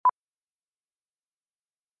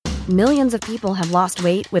Millions of people have lost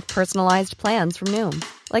weight with personalized plans from Noom.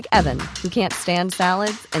 Like Evan, who can't stand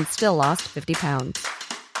salads and still lost 50 pounds.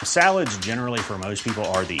 Salads generally for most people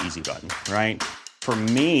are the easy button, right? For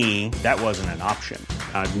me, that wasn't an option.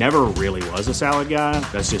 I never really was a salad guy.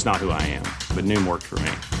 That's just not who I am. But Noom worked for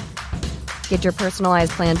me. Get your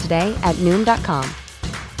personalized plan today at Noom.com.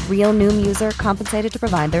 Real Noom user compensated to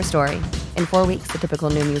provide their story. In 4 weeks, the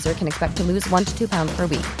typical Noom user can expect to lose 1 to 2 pounds per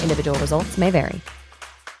week. Individual results may vary.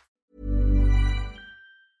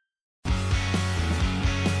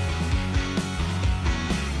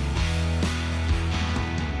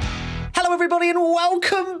 Hello, everybody, and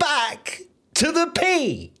welcome back to the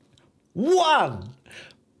P1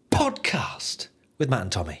 podcast with Matt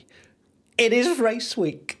and Tommy. It is race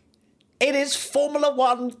week. It is Formula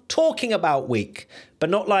One talking about week, but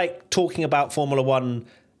not like talking about Formula One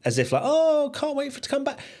as if like, oh, can't wait for it to come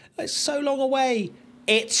back. It's so long away.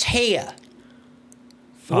 It's here.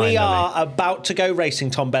 Finally. We are about to go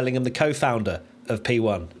racing. Tom Bellingham, the co-founder of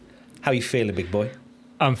P1. How are you feeling, big boy?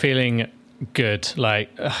 I'm feeling good. Like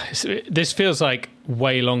this feels like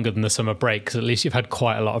way longer than the summer break, because at least you've had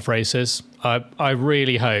quite a lot of races. I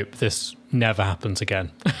really hope this never happens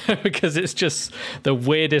again because it's just the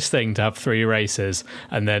weirdest thing to have 3 races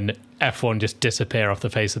and then F1 just disappear off the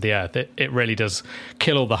face of the earth. It really does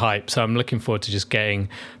kill all the hype. So I'm looking forward to just getting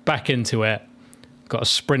back into it. Got a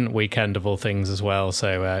sprint weekend of all things as well,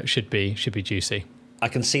 so it should be juicy. I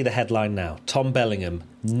can see the headline now. Tom Bellingham,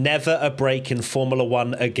 never a break in Formula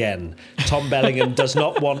One again. Tom Bellingham does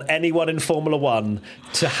not want anyone in Formula One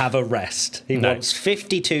to have a rest. He wants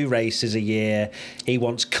 52 races a year. He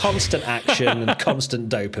wants constant action and constant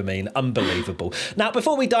dopamine. Unbelievable. Now,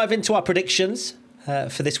 before we dive into our predictions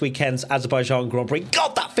for this weekend's Azerbaijan Grand Prix,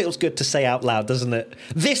 God, that feels good to say out loud, doesn't it?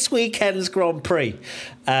 This weekend's Grand Prix.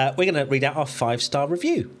 We're going to read out our 5-star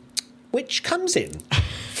review, which comes in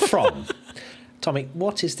from... Tommy,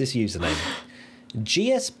 what is this username?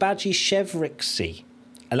 GS Badgy Chevrixy.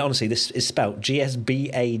 And honestly, this is spelled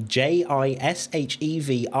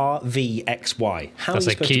GSBAJISHEVRVXY. How that's are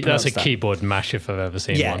you supposed to pronounce that's a keyboard mash if I've ever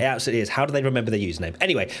seen one. Yeah, it absolutely is. How do they remember their username?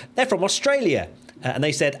 Anyway, they're from Australia. And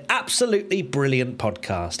they said, absolutely brilliant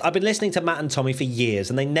podcast. I've been listening to Matt and Tommy for years,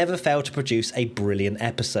 and they never fail to produce a brilliant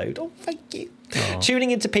episode. Oh, thank you. Aww. Tuning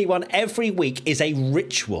into P1 every week is a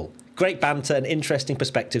ritual. Great banter and interesting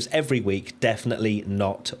perspectives every week. Definitely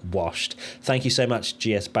not washed. Thank you so much,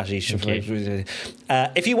 GS Bashi.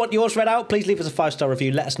 If you want yours read out, please leave us a 5-star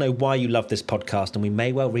review. Let us know why you love this podcast, and we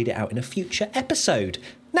may well read it out in a future episode.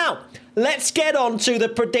 Now, let's get on to the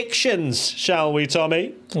predictions, shall we,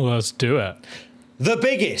 Tommy? Well, let's do it. The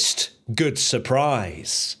biggest good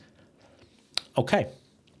surprise. Okay.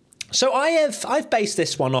 So I've based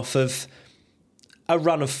this one off of a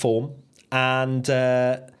run of form, and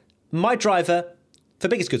my driver for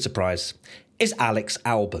biggest good surprise is Alex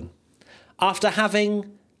Albon. After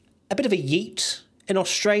having a bit of a yeet in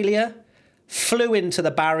Australia, flew into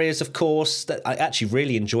the barriers, of course. That I actually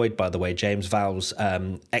really enjoyed, by the way, James Vowell's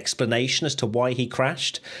explanation as to why he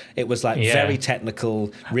crashed. It was very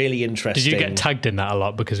technical, really interesting. Did you get tagged in that a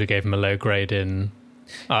lot because we gave him a low grade in...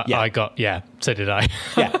 so did I.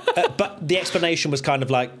 But the explanation was kind of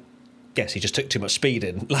like, yes, he just took too much speed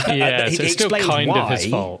in. So it's still kind of his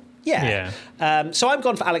fault. Yeah. So I'm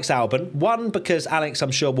gone for Alex Albon. 1, because Alex,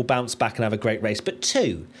 I'm sure, will bounce back and have a great race. But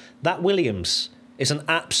 2, that Williams is an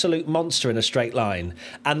absolute monster in a straight line.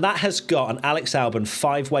 And that has got an Alex Albon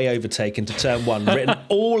 5-way overtake into turn 1 written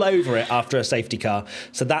all over it after a safety car.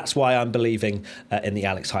 So that's why I'm believing in the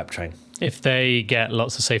Alex hype train. If they get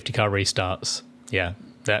lots of safety car restarts,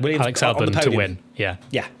 Williams, Alex Albon to win. Yeah.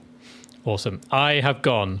 Awesome. I have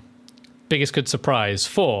gone biggest good surprise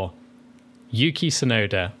for Yuki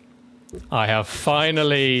Tsunoda. I have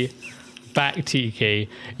finally backed Yuki.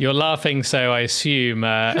 You're laughing, so I assume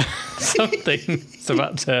something's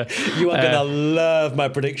about to... You are going to love my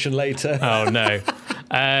prediction later. Oh, no.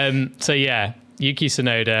 Yuki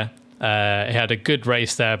Tsunoda, he had a good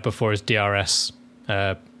race there before his DRS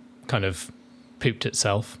kind of pooped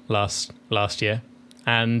itself last year.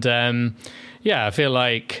 And, I feel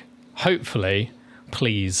like, hopefully...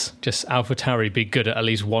 Please, just AlphaTauri be good at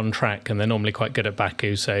least one track, and they're normally quite good at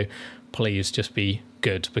Baku, so please just be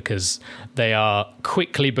good, because they are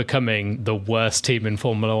quickly becoming the worst team in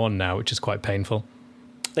Formula One now, which is quite painful.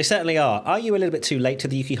 They certainly are. Are you a little bit too late to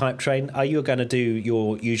the Yuki hype train? Are you going to do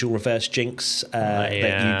your usual reverse jinx that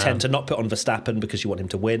you tend to not put on Verstappen because you want him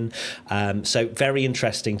to win? So very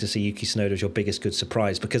interesting to see Yuki Tsunoda as your biggest good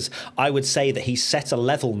surprise, because I would say that he's set a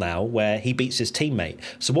level now where he beats his teammate.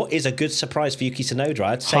 So what is a good surprise for Yuki Tsunoda?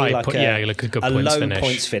 I'd say a good low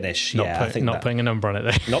points finish. Not putting a number on it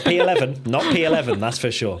there. Not P11. Not P11, that's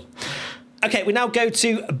for sure. Okay, we now go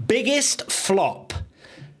to biggest flop.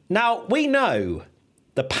 Now, we know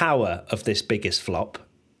the power of this biggest flop.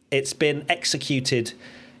 It's been executed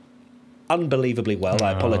unbelievably well.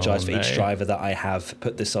 I apologise for each driver that I have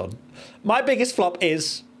put this on. My biggest flop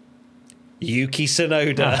is Yuki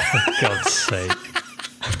Tsunoda. For God's sake.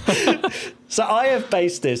 So I have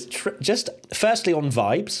based this just firstly on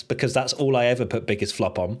vibes, because that's all I ever put biggest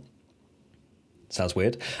flop on. Sounds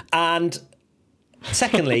weird. And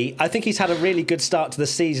secondly, I think he's had a really good start to the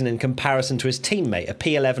season in comparison to his teammate, a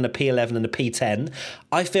P11, a P11 and a P10.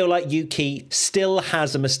 I feel like Yuki still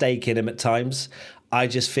has a mistake in him at times. I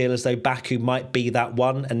just feel as though Baku might be that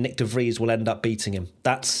one and Nick de Vries will end up beating him.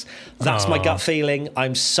 That's my gut feeling.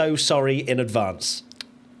 I'm so sorry in advance.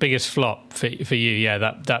 Biggest flop for you, yeah,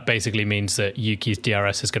 that basically means that Yuki's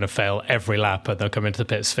DRS is going to fail every lap and they'll come into the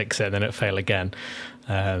pits, fix it, and then it'll fail again.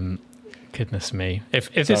 Goodness me.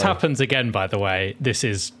 If this happens again, by the way, this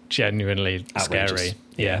is genuinely outrageous. Scary.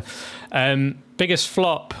 Yeah. Biggest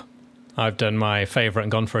flop, I've done my favourite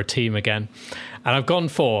and gone for a team again. And I've gone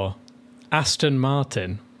for Aston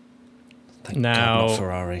Martin. Thank God, not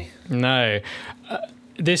Ferrari. No.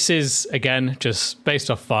 This is, again, just based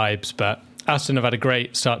off vibes, but Aston have had a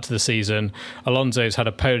great start to the season. Alonso's had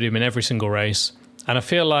a podium in every single race. And I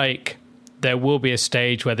feel like there will be a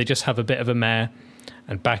stage where they just have a bit of a mare.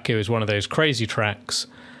 And Baku is one of those crazy tracks.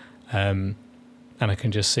 And I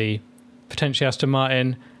can just see potentially Aston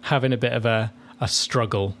Martin having a bit of a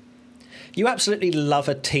struggle. You absolutely love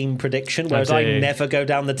a team prediction, whereas I never go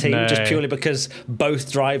down the team just purely because both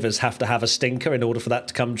drivers have to have a stinker in order for that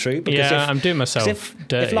to come true. Because I'm doing myself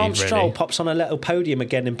dirty, if Lance Stroll pops on a little podium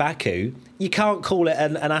again in Baku, you can't call it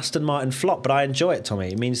an Aston Martin flop, but I enjoy it, Tommy.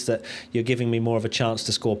 It means that you're giving me more of a chance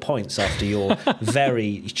to score points after your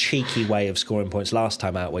very cheeky way of scoring points last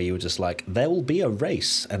time out, where you were just like, there will be a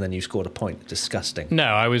race, and then you scored a point. Disgusting. No,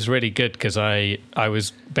 I was really good because I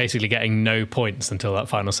was basically getting no points until that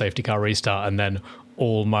final safety car restart, and then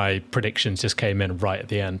all my predictions just came in right at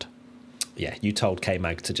the end. Yeah, you told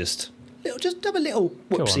K-Mag to just have a little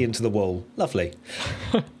whoopsie into the wall. Lovely.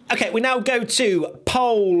 Okay, we now go to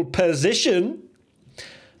pole position.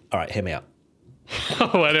 All right, hear me out.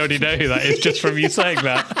 Oh, I already know who that is just from you saying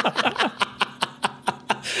that.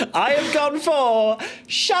 I have gone for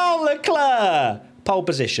Charles Leclerc. Pole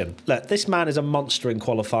position. Look, this man is a monster in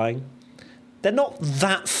qualifying. They're not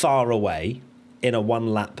that far away in a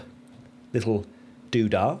one-lap little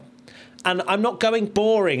doodah. And I'm not going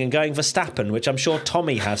boring and going Verstappen, which I'm sure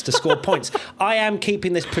Tommy has, to score points. I am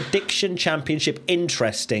keeping this prediction championship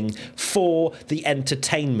interesting for the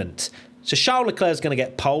entertainment. So Charles Leclerc is going to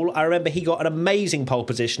get pole. I remember he got an amazing pole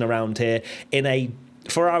position around here in a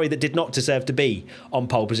Ferrari that did not deserve to be on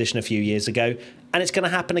pole position a few years ago. And it's going to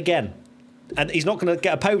happen again. And he's not going to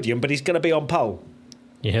get a podium, but he's going to be on pole.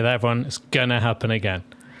 You hear that, everyone? It's going to happen again.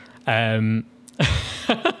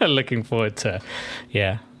 Looking forward to,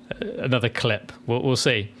 another clip. We'll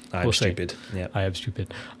see. I'm stupid. Yeah, I am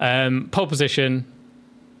stupid. Pole position,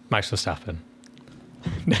 Max Verstappen.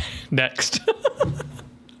 Next.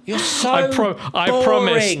 You're so I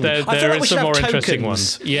promise there is some more interesting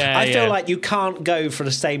ones. I feel like you can't go for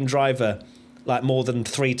the same driver like more than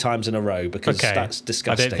 3 times in a row because that's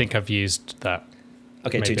disgusting. I don't think I've used that.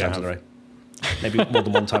 Okay, maybe 2 times in a row. Maybe more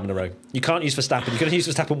than 1 time in a row. You can't use Verstappen. You can use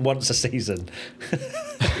Verstappen once a season.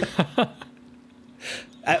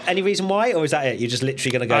 Any reason why, or is that it? You're just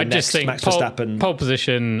literally going to go next, Max Verstappen? Pole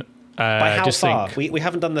position. By how far? We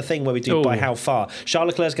haven't done the thing where we do by how far. Charles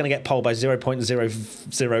Leclerc's going to get pole by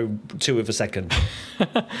 0.002 of a second.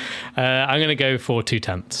 I'm going to go for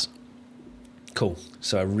 0.2. Cool.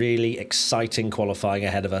 So a really exciting qualifying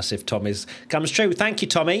ahead of us if Tommy's comes true. Thank you,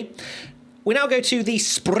 Tommy. We now go to the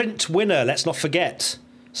sprint winner. Let's not forget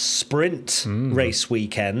sprint race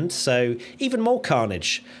weekend. So even more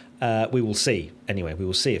carnage. We will see. Anyway, we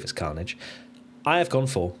will see if it's carnage. I have gone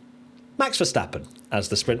for Max Verstappen as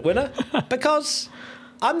the sprint winner because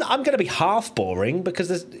I'm going to be half boring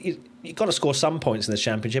because you've got to score some points in this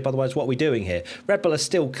championship. Otherwise, what are we doing here? Red Bull are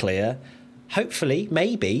still clear. Hopefully,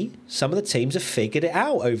 maybe some of the teams have figured it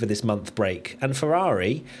out over this month break, and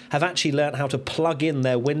Ferrari have actually learnt how to plug in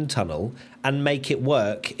their wind tunnel and make it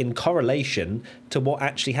work in correlation to what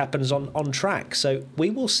actually happens on track. So we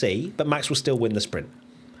will see, but Max will still win the sprint.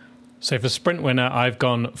 So for sprint winner, I've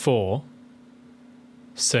gone for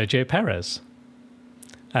Sergio Perez.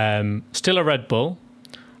 Still a Red Bull.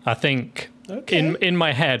 I think in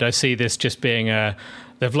my head, I see this just being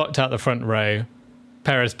they've locked out the front row.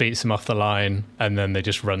 Perez beats him off the line, and then they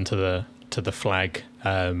just run to the flag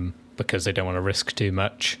because they don't want to risk too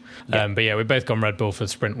much. Yeah. But yeah, we've both gone Red Bull for the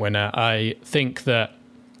sprint winner. I think that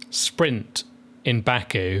sprint in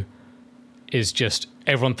Baku is just,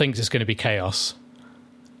 everyone thinks it's going to be chaos.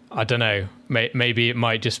 I don't know. Maybe it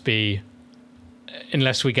might just be,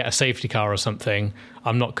 unless we get a safety car or something,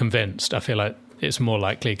 I'm not convinced. I feel like it's more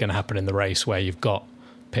likely going to happen in the race where you've got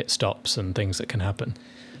pit stops and things that can happen.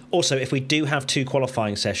 Also, if we do have 2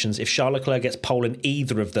 qualifying sessions, if Charles Leclerc gets pole in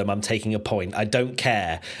either of them, I'm taking a point. I don't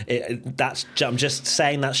care. I'm just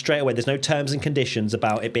saying that straight away. There's no terms and conditions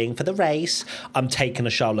about it being for the race. I'm taking a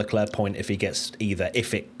Charles Leclerc point if he gets either,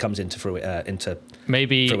 if it comes into fruition.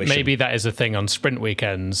 Maybe that is a thing on sprint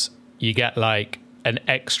weekends. You get like an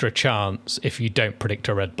extra chance if you don't predict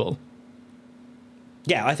a Red Bull.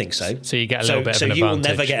 Yeah, I think so. So you get a little bit of an advantage. So you will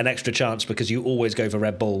never get an extra chance because you always go for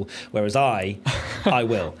Red Bull, whereas I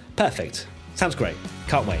will. Perfect. Sounds great.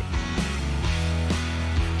 Can't wait.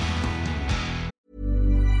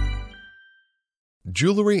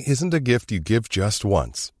 Jewelry isn't a gift you give just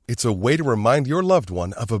once. It's a way to remind your loved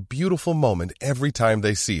one of a beautiful moment every time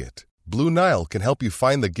they see it. Blue Nile can help you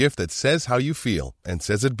find the gift that says how you feel and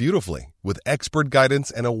says it beautifully, with expert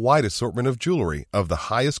guidance and a wide assortment of jewelry of the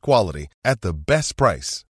highest quality at the best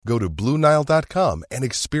price. Go to BlueNile.com and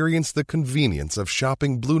experience the convenience of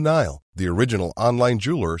shopping Blue Nile, the original online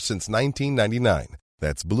jeweler since 1999.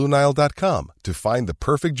 That's BlueNile.com to find the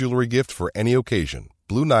perfect jewelry gift for any occasion.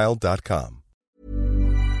 BlueNile.com.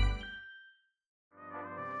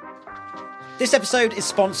 This episode is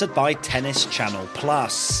sponsored by Tennis Channel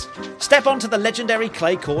Plus. Step onto the legendary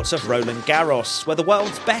clay courts of Roland Garros, where the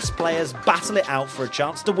world's best players battle it out for a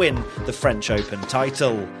chance to win the French Open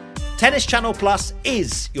title. Tennis Channel Plus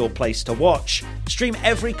is your place to watch. Stream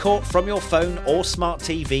every court from your phone or smart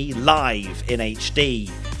TV live in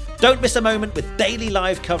HD. Don't miss a moment with daily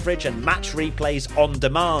live coverage and match replays on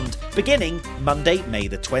demand, beginning Monday, May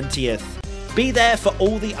the 20th. Be there for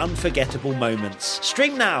all the unforgettable moments.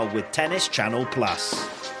 Stream now with Tennis Channel Plus.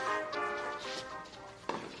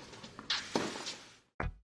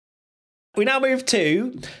 We now move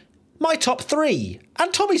to my top 3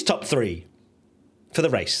 and Tommy's top 3 for the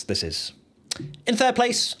race, this is. In third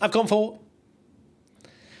place, I've gone for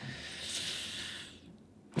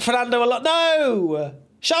Fernando Alonso. No!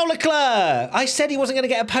 Charles Leclerc! I said he wasn't going to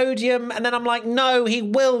get a podium, and then I'm like, no, he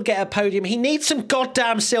will get a podium. He needs some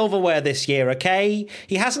goddamn silverware this year, okay?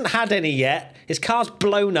 He hasn't had any yet. His car's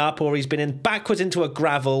blown up, or he's been backwards into a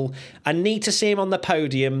gravel. I need to see him on the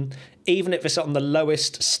podium, even if it's on the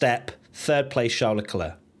lowest step. Third place, Charles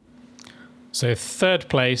Leclerc. So third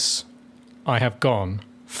place, I have gone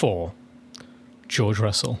for George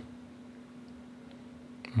Russell.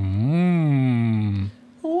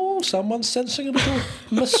 Oh, someone's sensing a little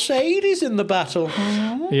Mercedes in the battle.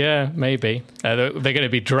 Yeah, maybe. They're going to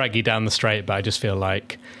be draggy down the straight, but I just feel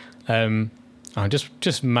like I'm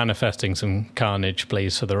just manifesting some carnage,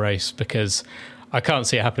 please, for the race, because I can't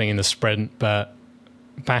see it happening in the sprint, but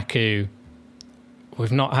Baku,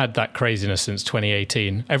 we've not had that craziness since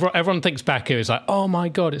 2018. Everyone thinks Baku is like, oh my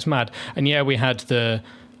God, it's mad. And yeah, we had the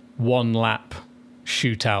 1 lap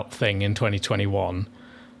shootout thing in 2021,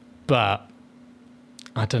 but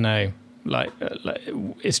I don't know. Like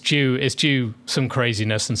it's due some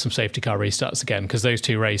craziness and some safety car restarts again, because those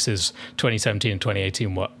 2 races, 2017 and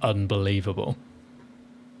 2018, were unbelievable.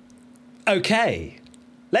 Okay,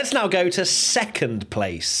 let's now go to second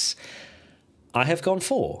place. I have gone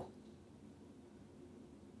for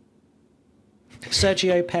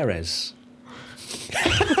Sergio Perez.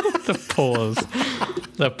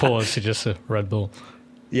 The pause to just a Red Bull.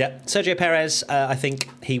 Yeah, Sergio Perez, I think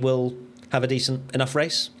he will have a decent enough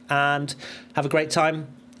race and have a great time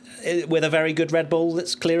with a very good Red Bull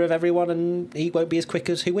that's clear of everyone, and he won't be as quick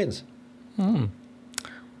as who wins.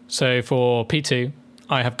 So for P2,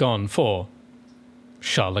 I have gone for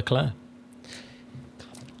Charles Leclerc.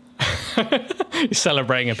 You're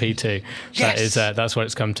celebrating a P2. Yes. That's what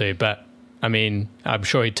it's come to. But I mean, I'm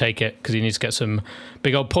sure he'd take it because he needs to get some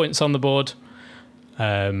big old points on the board.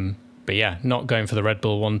 But yeah, not going for the Red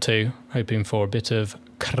Bull 1-2, hoping for a bit of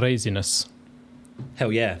craziness.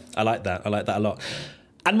 Hell yeah, I like that a lot.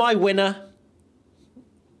 And my winner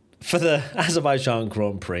for the Azerbaijan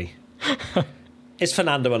Grand Prix is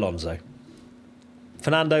Fernando Alonso.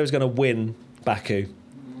 Fernando is going to win Baku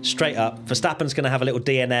straight up. Verstappen's going to have a little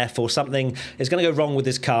DNF or something is going to go wrong with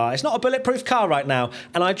his car. It's not a bulletproof car right now,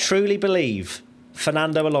 and I truly believe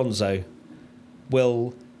Fernando Alonso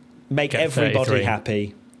will make Get everybody 33.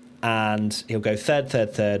 happy, and he'll go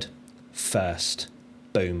third, first.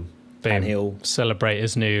 Boom. Boom. And he'll celebrate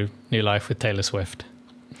his new life with Taylor Swift.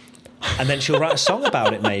 and then she'll write a song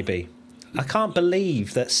about it, maybe. I can't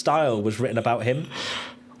believe that Style was written about him.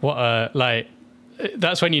 What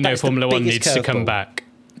that's when you know That's the Formula One biggest needs to come curveball. back.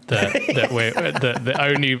 The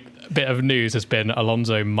only bit of news has been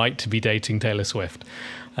Alonso might be dating Taylor Swift.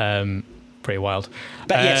 Pretty wild.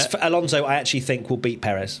 But yes, for Alonso, I actually think will beat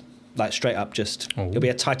Perez. Like, straight up, it'll be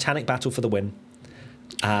a titanic battle for the win,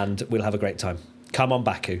 and we'll have a great time. Come on,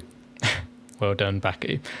 Baku. Well done,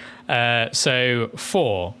 Baku. So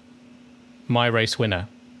for my race winner,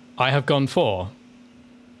 I have gone for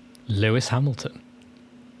Lewis Hamilton.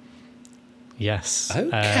 Yes.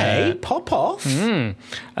 Okay, pop off.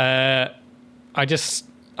 I just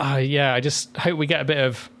hope we get a bit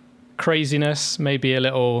of craziness, maybe a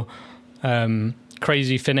little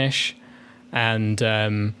crazy finish. And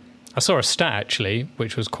I saw a stat, actually,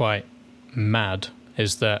 which was quite mad,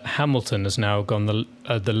 is that Hamilton has now gone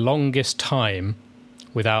the longest time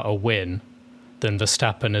without a win than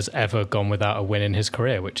Verstappen has ever gone without a win in his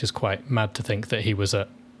career, which is quite mad to think that he was at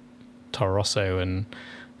Toro Rosso and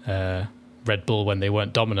Red Bull when they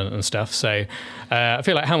weren't dominant and stuff. So I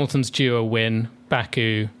feel like Hamilton's due a win.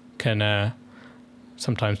 Baku can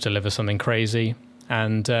sometimes deliver something crazy.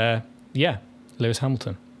 And Lewis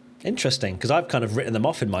Hamilton. Interesting, because I've kind of written them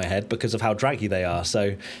off in my head because of how draggy they are.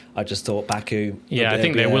 So I just thought Baku. Yeah, I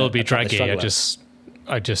think they will be draggy.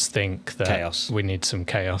 I just think that chaos. We need some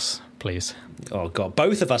chaos, please. Oh, God.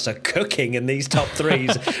 Both of us are cooking in these top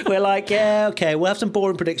threes. We're like, yeah, okay, we'll have some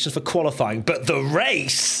boring predictions for qualifying, but the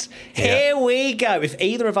race, here we go. If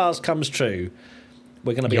either of ours comes true,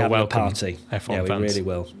 we're going to be having welcome, a party. F1 we fans. really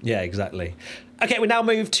will. Yeah, exactly. Okay, we now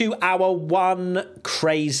move to our one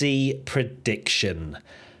crazy prediction.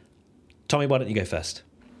 Tommy, why don't you go first?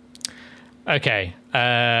 Okay.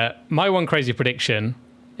 My one crazy prediction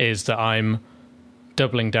is that I'm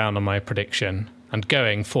doubling down on my prediction and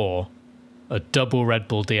going for a double Red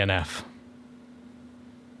Bull DNF.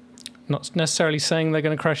 Not necessarily saying they're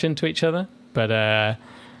going to crash into each other, but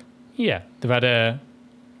they've had a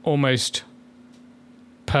almost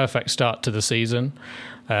perfect start to the season.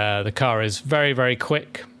 The car is very, very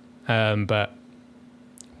quick, but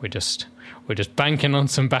we're just banking on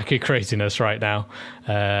some Baku craziness right now,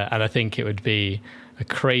 and I think it would be a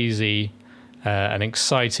crazy, an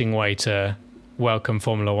exciting way to welcome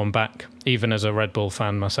Formula One back, even as a Red Bull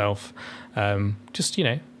fan myself. Just,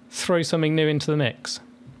 throw something new into the mix.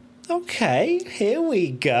 Okay, here we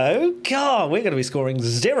go. God, we're going to be scoring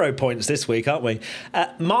 0 points this week, aren't we?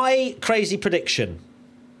 My crazy prediction: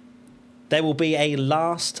 there will be a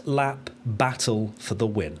last lap battle for the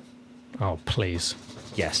win. Oh, please.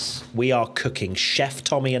 Yes, we are cooking. Chef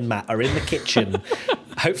Tommy and Matt are in the kitchen.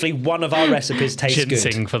 Hopefully one of our recipes tastes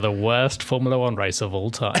Ginseng good. for the worst Formula One race of all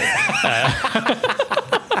time.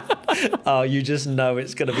 Oh, you just know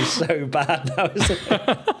it's going to be so bad now, isn't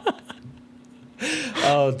it?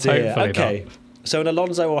 Oh, dear. Hopefully okay. not. So an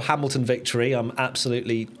Alonso or Hamilton victory, I'm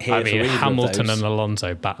absolutely here for either Hamilton of those. and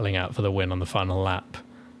Alonso battling out for the win on the final lap.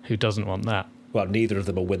 Who doesn't want that? Well, neither of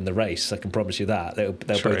them will win the race, I can promise you that. They'll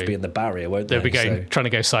both be in the barrier, won't they? They'll be trying to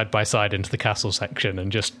go side by side into the castle section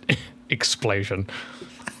and just explosion.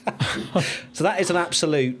 So that is an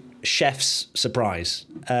absolute chef's surprise.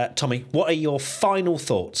 Tommy, what are your final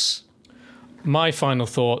thoughts? My final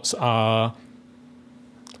thoughts are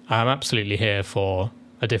I'm absolutely here for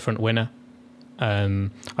a different winner. I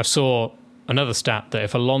saw another stat that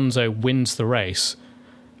if Alonso wins the race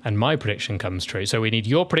and my prediction comes true, so we need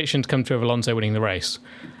your prediction to come true of Alonso winning the race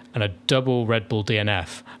and a double Red Bull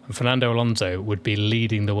DNF, and Fernando Alonso would be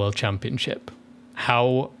leading the World Championship.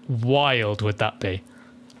 How wild would that be?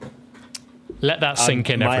 Let that sink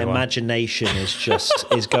in, my everyone. imagination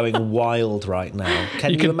is going wild right now.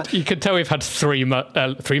 You could tell we've had 3 months.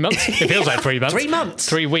 It feels like 3 months. 3 months.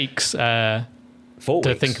 3 weeks. 4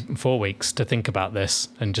 weeks. 4 weeks to think about this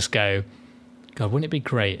and just go, God, wouldn't it be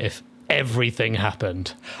great if everything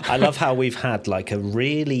happened? I love how we've had like a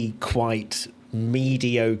really quite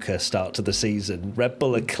mediocre start to the season. Red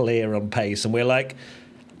Bull are clear on pace, and we're like,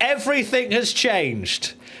 everything has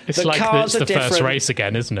changed. It's the like cars it's are the first different. race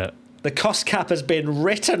again, isn't it? The cost cap has been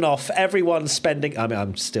written off. Everyone's spending. I mean,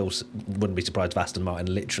 I'm still wouldn't be surprised if Aston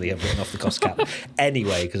Martin literally have written off the cost cap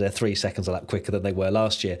anyway, because they're 3 seconds a lap quicker than they were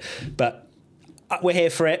last year. But we're here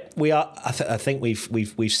for it. We are. I think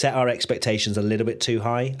we've set our expectations a little bit too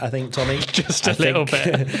high. I think, Tommy, Just a little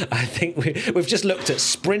bit. I think we've just looked at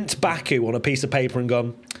Sprint Baku on a piece of paper and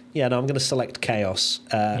gone, yeah, no, I'm going to select chaos,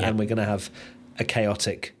 and we're going to have a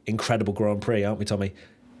chaotic, incredible Grand Prix, aren't we, Tommy?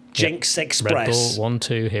 Jinx Express. Red Bull,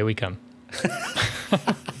 1-2, here we come.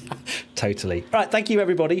 Totally. All right, thank you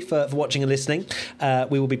everybody for watching and listening.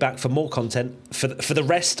 We will be back for more content for the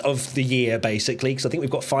rest of the year, basically, because I think we've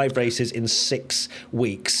got 5 races in 6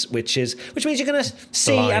 weeks, which means you're going to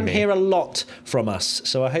see and hear a lot from us.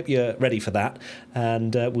 So I hope you're ready for that,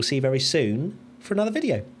 and we'll see you very soon for another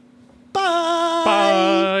video. Bye.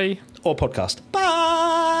 Bye. Or podcast.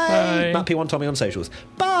 Bye. Matt P1 Tommy on socials.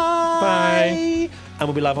 Bye. And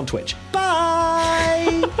we'll be live on Twitch.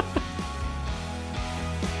 Bye.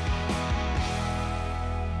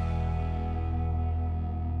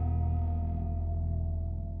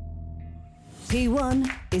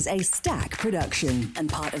 P1 is a Stack production and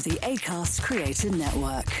part of the Acast Creator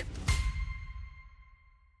Network.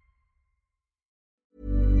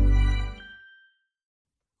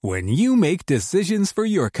 When you make decisions for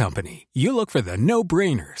your company, you look for the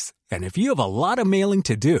no-brainers. And if you have a lot of mailing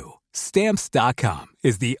to do, Stamps.com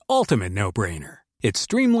is the ultimate no-brainer. It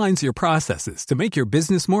streamlines your processes to make your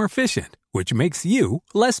business more efficient, which makes you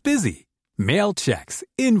less busy. Mail checks,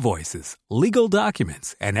 invoices, legal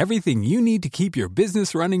documents, and everything you need to keep your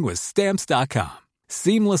business running with Stamps.com.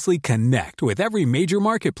 Seamlessly connect with every major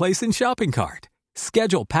marketplace and shopping cart.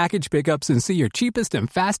 Schedule package pickups and see your cheapest and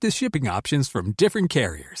fastest shipping options from different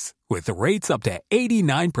carriers. With rates up to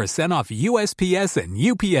 89% off USPS and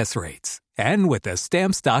UPS rates. And with the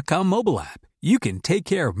Stamps.com mobile app, you can take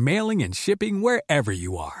care of mailing and shipping wherever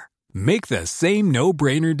you are. Make the same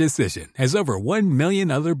no-brainer decision as over 1 million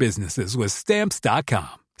other businesses with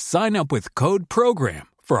Stamps.com. Sign up with code PROGRAM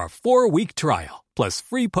for a 4-week trial, plus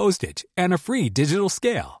free postage and a free digital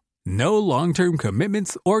scale. No long-term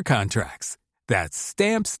commitments or contracts. That's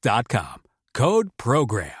Stamps.com. Code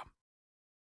PROGRAM.